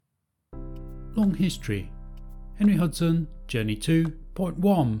Long History, Henry Hudson, Journey 2, Part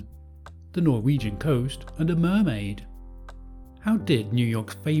 1, The Norwegian Coast and a Mermaid. How did New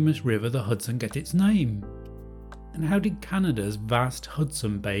York's famous river the Hudson get its name? And how did Canada's vast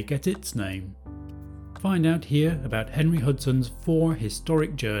Hudson Bay get its name? Find out here about Henry Hudson's 4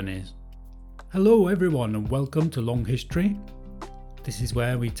 historic journeys. Hello everyone and welcome to Long History. This is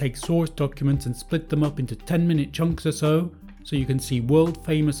where we take source documents and split them up into 10-minute chunks or so you can see world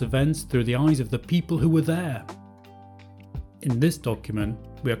famous events through the eyes of the people who were there. In this document,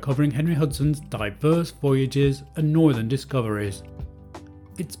 we are covering Henry Hudson's diverse voyages and northern discoveries.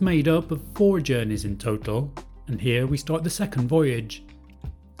 It's made up of 4 journeys in total, and here we start the second voyage.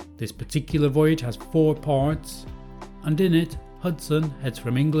 This particular voyage has 4 parts, and in it, Hudson heads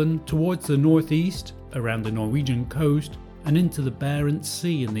from England towards the northeast, around the Norwegian coast, and into the Barents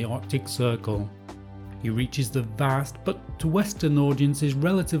Sea in the Arctic Circle. He reaches the vast, but to Western audiences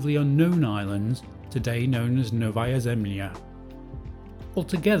relatively unknown islands, today known as Novaya Zemlya.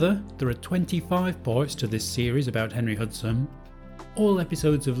 Altogether, there are 25 parts to this series about Henry Hudson. All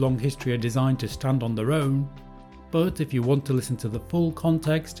episodes of Long History are designed to stand on their own, but if you want to listen to the full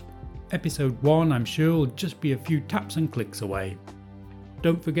context, episode 1 I'm sure will just be a few taps and clicks away.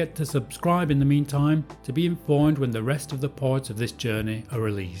 Don't forget to subscribe in the meantime to be informed when the rest of the parts of this journey are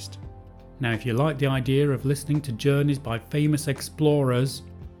released. Now if you like the idea of listening to journeys by famous explorers,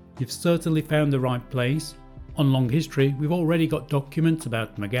 you've certainly found the right place. On Long History we've already got documents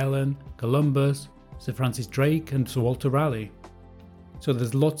about Magellan, Columbus, Sir Francis Drake and Sir Walter Raleigh. So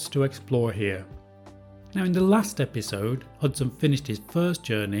there's lots to explore here. Now in the last episode, Hudson finished his first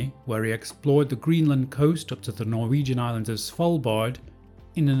journey where he explored the Greenland coast up to the Norwegian islands of Svalbard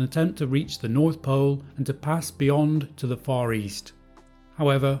in an attempt to reach the North Pole and to pass beyond to the Far East.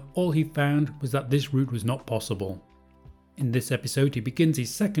 However, all he found was that this route was not possible. In this episode he begins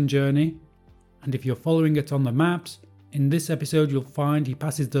his second journey, and if you're following it on the maps, in this episode you'll find he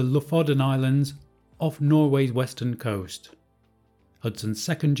passes the Lofoten Islands off Norway's western coast. Hudson's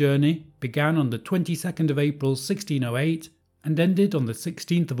second journey began on the 22nd of April 1608 and ended on the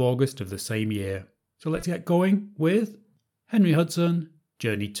 16th of August of the same year. So let's get going with Henry Hudson,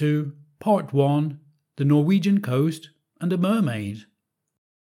 Journey 2, Part 1, The Norwegian Coast and a Mermaid.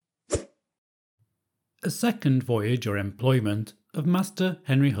 A second voyage or employment of Master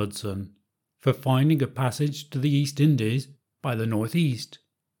Henry Hudson for finding a passage to the East Indies by the northeast,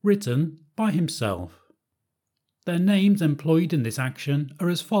 written by himself. Their names employed in this action are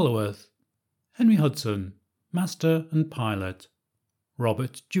as followeth: Henry Hudson, Master and Pilot;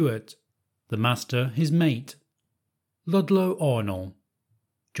 Robert Jewett, the Master his mate; Ludlow Arnold;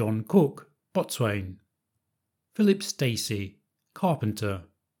 John Cook, Boatswain; Philip Stacey, Carpenter;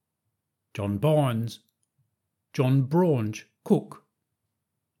 John Barnes; John Braunge, Cook;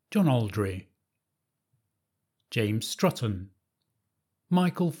 John Aldry; James Strutton;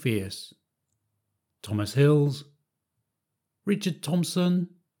 Michael Fierce; Thomas Hills; Richard Thompson;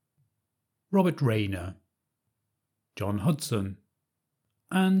 Robert Rayner; John Hudson;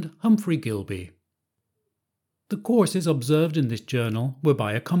 and Humphrey Gilby. The courses observed in this journal were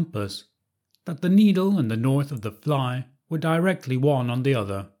by a compass, that the needle and the north of the fly were directly one on the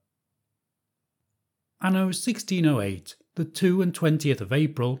other. Anno 1608, the 22nd of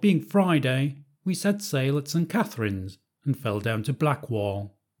April being Friday, we set sail at St. Catherine's and fell down to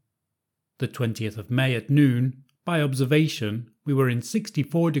Blackwall. The 20th of May at noon, by observation, we were in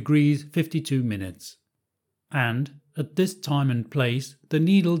 64 degrees 52 minutes. And, at this time and place, the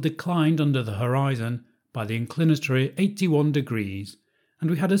needle declined under the horizon by the inclinatory 81 degrees, and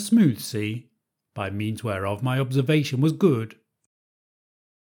we had a smooth sea, by means whereof my observation was good.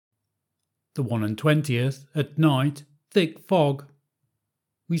 The 21st, at night, thick fog.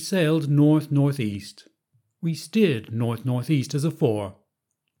 We sailed north-northeast. We steered north-northeast as afore.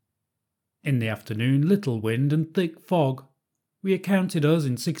 In the afternoon, little wind and thick fog. We accounted us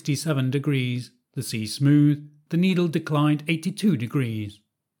in 67 degrees, the sea smooth, the needle declined 82 degrees.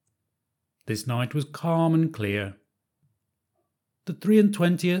 This night was calm and clear. The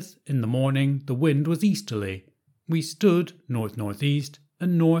 23rd, in the morning, the wind was easterly. We stood north-northeast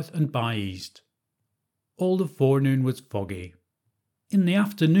and north and by east. All the forenoon was foggy. In the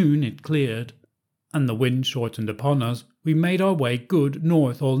afternoon it cleared, and the wind shortened upon us. We made our way good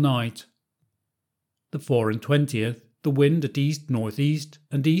north all night. The 24th, the wind at east-northeast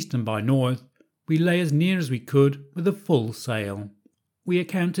and east and by north, we lay as near as we could with a full sail. We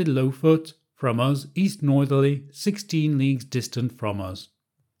accounted Lowfoot from us east-northerly 16 leagues distant from us.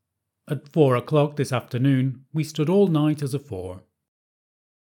 At 4 o'clock this afternoon we stood all night as afore.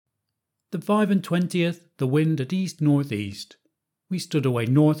 The 25th, the wind at east-northeast. We stood away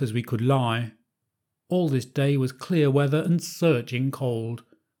north as we could lie, All this day was clear weather and searching cold,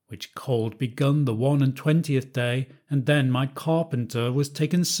 which cold begun the 21st day, and then my carpenter was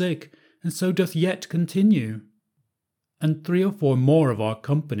taken sick, and so doth yet continue. And 3 or 4 more of our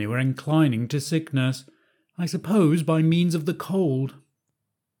company were inclining to sickness, I suppose by means of the cold.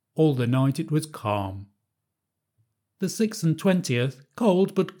 All the night it was calm. The 26th,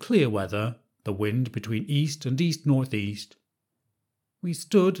 cold but clear weather, the wind between east and east-northeast. We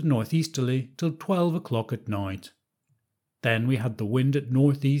stood northeasterly till 12 o'clock at night. Then we had the wind at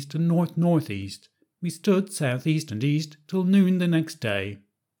northeast and north-northeast. We stood southeast and east till noon the next day.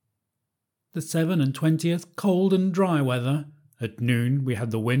 The 27th, cold and dry weather. At noon we had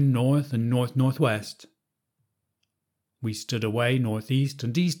the wind north and north-northwest. We stood away northeast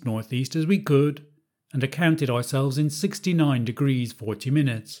and east-northeast as we could, and accounted ourselves in 69 degrees 40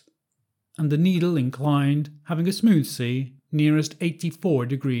 minutes, and the needle inclined, having a smooth sea, nearest 84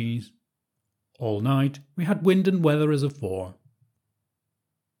 degrees. All night we had wind and weather as afore.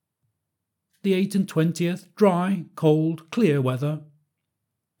 The 28th, dry, cold, clear weather.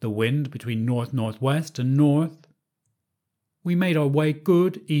 The wind between north-northwest and north. We made our way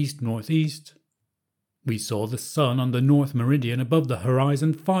good east-northeast. We saw the sun on the north meridian above the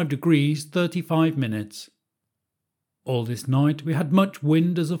horizon 5 degrees 35 minutes. All this night we had much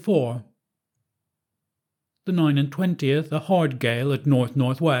wind as afore. The 29th, a hard gale at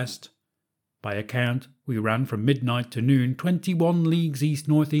north-northwest. By account, we ran from midnight to noon 21 leagues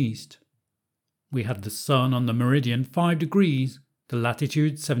east-northeast. We had the sun on the meridian 5 degrees, the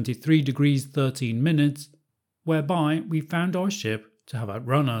latitude 73 degrees 13 minutes, whereby we found our ship to have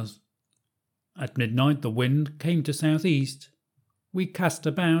outrun us. At midnight the wind came to southeast. We cast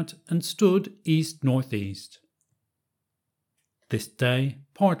about and stood east-northeast. This day,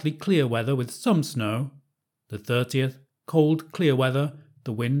 partly clear weather with some snow. The 30th, cold, clear weather,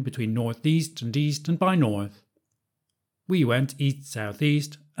 the wind between northeast and east and by north. We went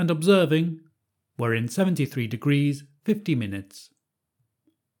east-southeast and observing, were in 73 degrees 50 minutes.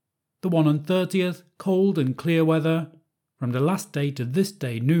 The 31st, cold and clear weather. From the last day to this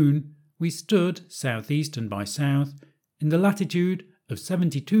day noon, we stood southeast and by south in the latitude of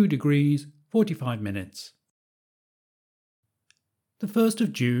 72 degrees 45 minutes. The 1st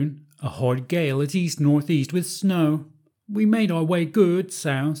of June, a hard gale at east-northeast with snow. We made our way good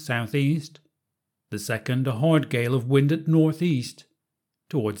south-southeast. The 2nd, a hard gale of wind at northeast.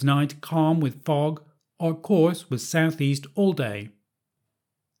 Towards night, calm with fog. Our course was southeast all day.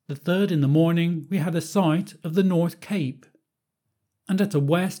 The 3rd, in the morning, we had a sight of the North Cape. And at a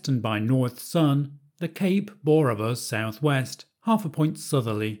west and by north sun, the Cape bore of us southwest, half a point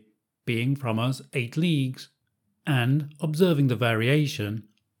southerly, being from us 8 leagues. And, observing the variation,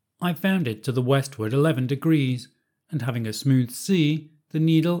 I found it to the westward 11 degrees, and having a smooth sea, the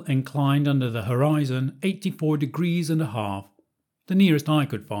needle inclined under the horizon 84 degrees and a half, the nearest I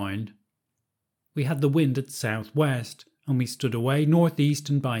could find. We had the wind at southwest, and we stood away northeast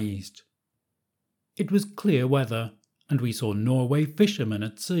and by east. It was clear weather, and we saw Norway fishermen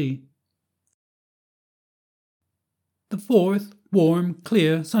at sea. The 4th, warm,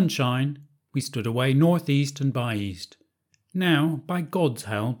 clear, sunshine. We stood away northeast and by east. Now, by God's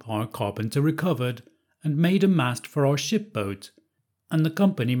help, our carpenter recovered, and made a mast for our ship-boat, and the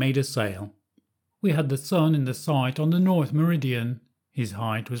company made a sail. We had the sun in the sight on the north meridian. His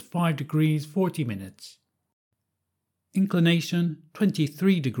height was 5 degrees 40 minutes. Inclination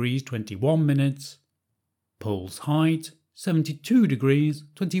 23 degrees 21 minutes. Pole's height 72 degrees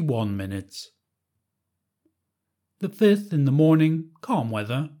 21 minutes. The 5th, in the morning, calm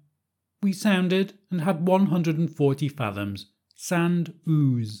weather. We sounded and had 140 fathoms, sand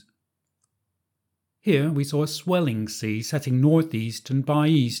ooze. Here we saw a swelling sea setting northeast and by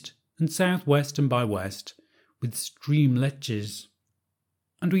east and southwest and by west, with streamletches.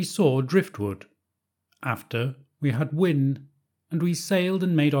 And we saw driftwood. After, we had wind, and we sailed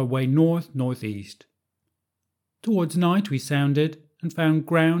and made our way north-northeast. Towards night we sounded and found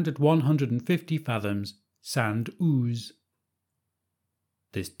ground at 150 fathoms, sand ooze.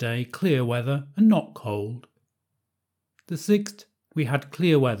 This day clear weather and not cold. The 6th, we had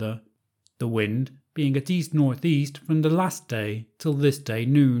clear weather, the wind being at east-northeast from the last day till this day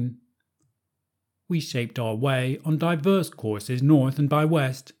noon. We shaped our way on diverse courses north and by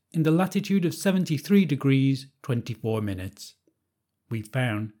west in the latitude of 73 degrees 24 minutes. We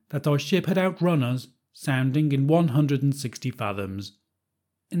found that our ship had outrun us, sounding in 160 fathoms.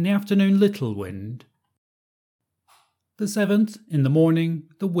 In the afternoon little wind. The 7th, in the morning,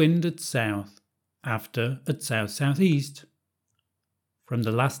 the wind at south, after at south-southeast. From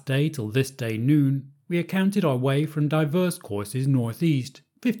the last day till this day noon, we accounted our way from diverse courses northeast,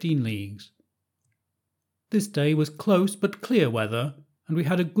 15 leagues. This day was close but clear weather, and we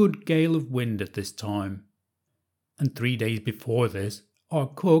had a good gale of wind at this time. And 3 days before this, our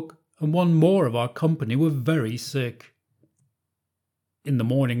cook and one more of our company were very sick. In the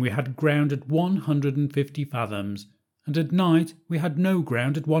morning we had ground at 150 fathoms, and at night we had no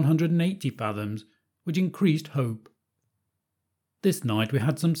ground at 180 fathoms, which increased hope. This night we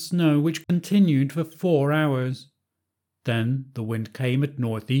had some snow which continued for 4 hours. Then the wind came at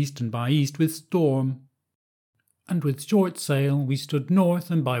northeast and by east with storm, and with short sail we stood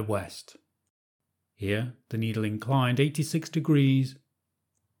north and by west. Here the needle inclined 86 degrees.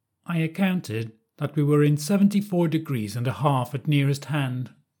 I accounted that we were in 74 degrees and a half at nearest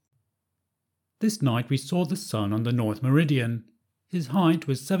hand. This night we saw the sun on the north meridian. His height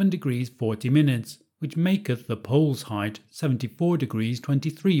was 7 degrees 40 minutes, which maketh the pole's height 74 degrees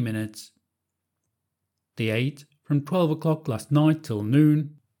 23 minutes. The 8th, from 12 o'clock last night till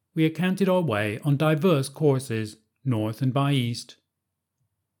noon, we accounted our way on diverse courses, north and by east.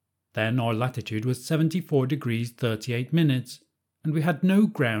 Then our latitude was 74 degrees 38 minutes, and we had no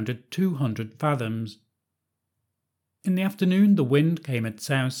ground at 200 fathoms. In the afternoon the wind came at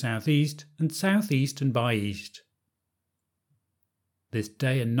south-southeast and southeast and by east. This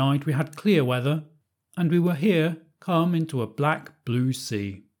day and night we had clear weather, and we were here come into a black blue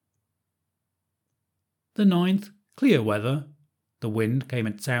sea. The 9th, clear weather. The wind came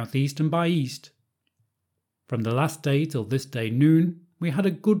at southeast and by east. From the last day till this day noon, we had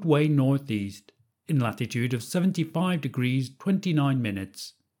a good way northeast, in latitude of 75 degrees 29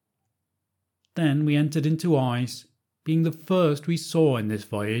 minutes. Then we entered into ice, being the first we saw in this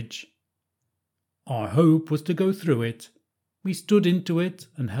voyage. Our hope was to go through it. We stood into it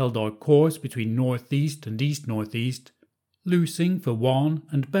and held our course between northeast and east-northeast, loosing for one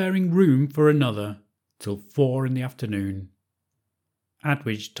and bearing room for another, till 4 in the afternoon. At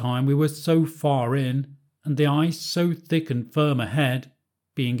which time we were so far in, and the ice so thick and firm ahead,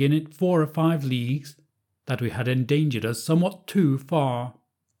 being in it 4 or 5 leagues, that we had endangered us somewhat too far.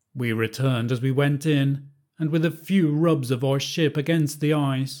 We returned as we went in, and with a few rubs of our ship against the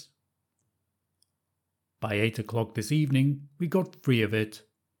ice. By 8 o'clock this evening we got free of it.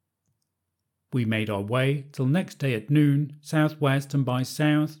 We made our way till next day at noon, southwest and by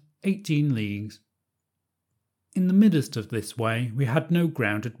south, 18 leagues. In the midst of this way we had no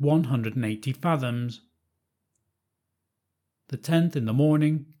ground at 180 fathoms. The 10th in the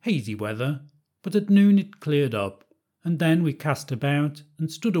morning, hazy weather, but at noon it cleared up, and then we cast about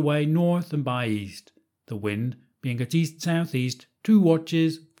and stood away north and by east, the wind being at east-southeast, 2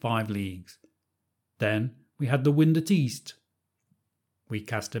 watches, 5 leagues. Then we had the wind at east. We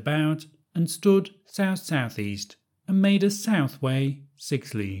cast about and stood south-southeast and made a south way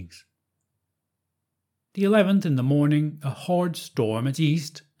 6 leagues. The 11th in the morning, a hard storm at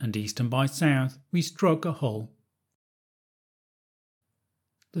east and by south, we struck a hull.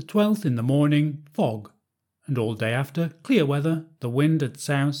 The 12th in the morning, fog, and all day after, clear weather, the wind at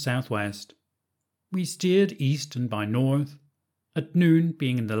south-southwest. We steered east and by north, at noon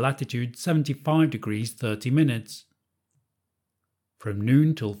being in the latitude 75 degrees 30 minutes. From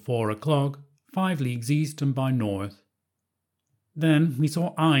noon till 4 o'clock, 5 leagues east and by north. Then we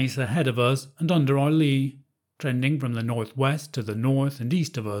saw ice ahead of us and under our lee, trending from the northwest to the north and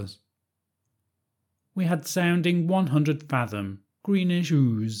east of us. We had sounding 100 fathom, greenish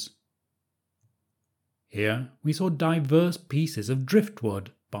ooze. Here we saw diverse pieces of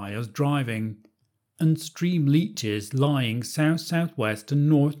driftwood by us driving, and stream leeches lying south-southwest and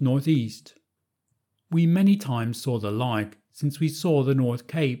north-northeast. We many times saw the like since we saw the North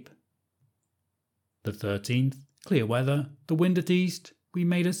Cape. The 13th, clear weather, the wind at east, we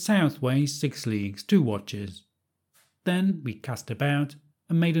made a south way 6 leagues, 2 watches. Then we cast about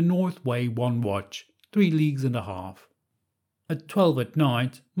and made a north way 1 watch, 3 leagues and a half. At 12 at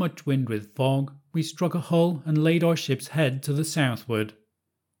night, much wind with fog, we struck a hull and laid our ship's head to the southward.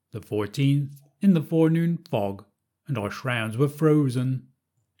 The 14th, in the forenoon, fog, and our shrouds were frozen.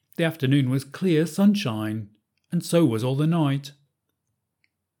 The afternoon was clear sunshine, and so was all the night.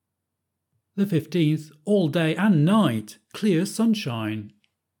 The 15th, all day and night, clear sunshine.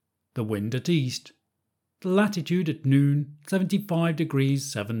 The wind at east. The latitude at noon, 75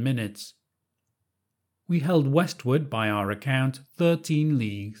 degrees 7 minutes. We held westward by our account 13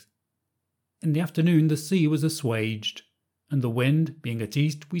 leagues. In the afternoon the sea was assuaged, and the wind being at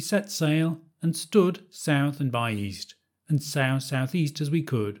east we set sail and stood south and by east, and south-southeast as we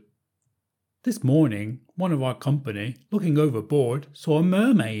could. This morning one of our company, looking overboard, saw a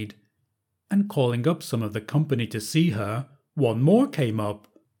mermaid, and calling up some of the company to see her, one more came up,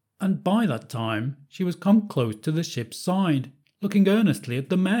 and by that time she was come close to the ship's side, looking earnestly at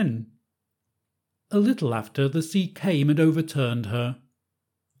the men. A little after, the sea came and overturned her.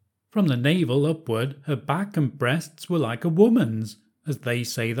 From the navel upward, her back and breasts were like a woman's, as they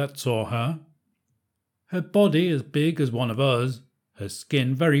say that saw her. Her body as big as one of us, her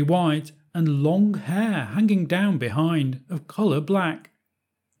skin very white, and long hair hanging down behind, of colour black.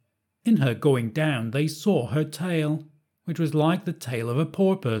 In her going down they saw her tail, which was like the tail of a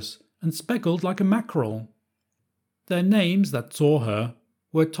porpoise, and speckled like a mackerel. Their names that saw her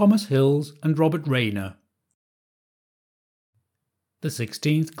were Thomas Hills and Robert Rayner. The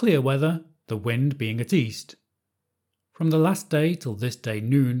 16th, clear weather, the wind being at east. From the last day till this day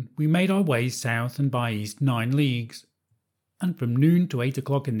noon we made our way south and by east 9 leagues, and from noon to 8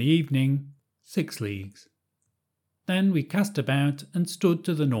 o'clock in the evening 6 leagues. Then we cast about and stood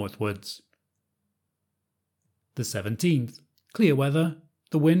to the northwards. The 17th, clear weather,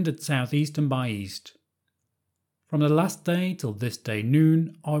 the wind at southeast and by east. From the last day till this day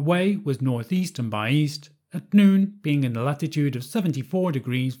noon our way was northeast and by east, at noon being in the latitude of 74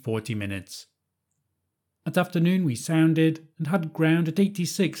 degrees 40 minutes. At afternoon we sounded and had ground at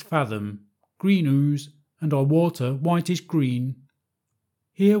 86 fathom, green ooze, and our water whitish green.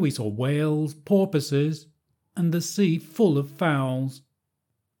 Here we saw whales, porpoises, and the sea full of fowls.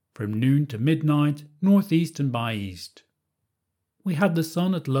 From noon to midnight, northeast and by east. We had the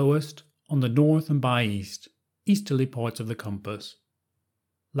sun at lowest on the north and by east, easterly parts of the compass.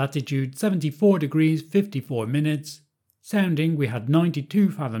 Latitude 74 degrees 54 minutes, sounding we had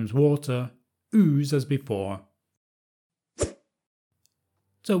 92 fathoms water, ooze as before.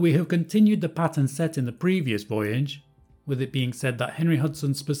 So we have continued the pattern set in the previous voyage, with it being said that Henry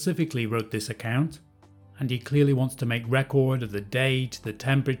Hudson specifically wrote this account, and he clearly wants to make record of the date, the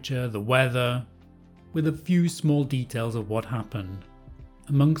temperature, the weather, with a few small details of what happened.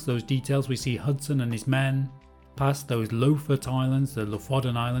 Amongst those details we see Hudson and his men past those Lofot Islands, the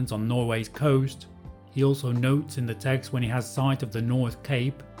Lofoten Islands on Norway's coast. He also notes in the text when he has sight of the North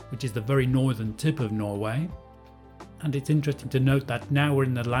Cape, which is the very northern tip of Norway. And it's interesting to note that now we're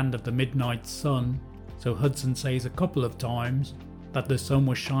in the land of the midnight sun, so Hudson says a couple of times that the sun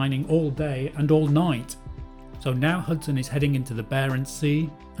was shining all day and all night. So now Hudson is heading into the Barents Sea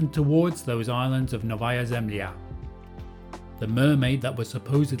and towards those islands of Novaya Zemlya. The mermaid that was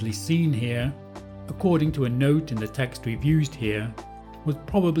supposedly seen here, according to a note in the text we've used here, was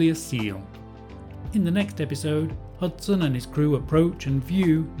probably a seal. In the next episode, Hudson and his crew approach and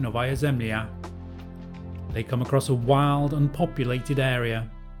view Novaya Zemlya. They come across a wild, unpopulated area.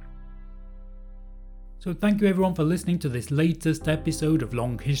 So thank you everyone for listening to this latest episode of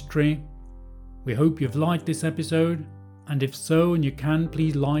Long History. We hope you've liked this episode, and if so and you can,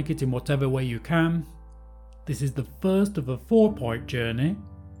 please like it in whatever way you can. This is the first of a 4-part journey,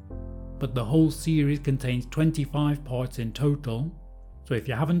 but the whole series contains 25 parts in total, so if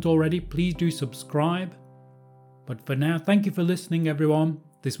you haven't already, please do subscribe. But for now, thank you for listening everyone.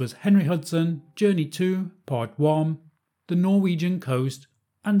 This was Henry Hudson, Journey 2, Part 1, The Norwegian Coast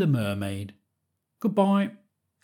and the Mermaid. Goodbye.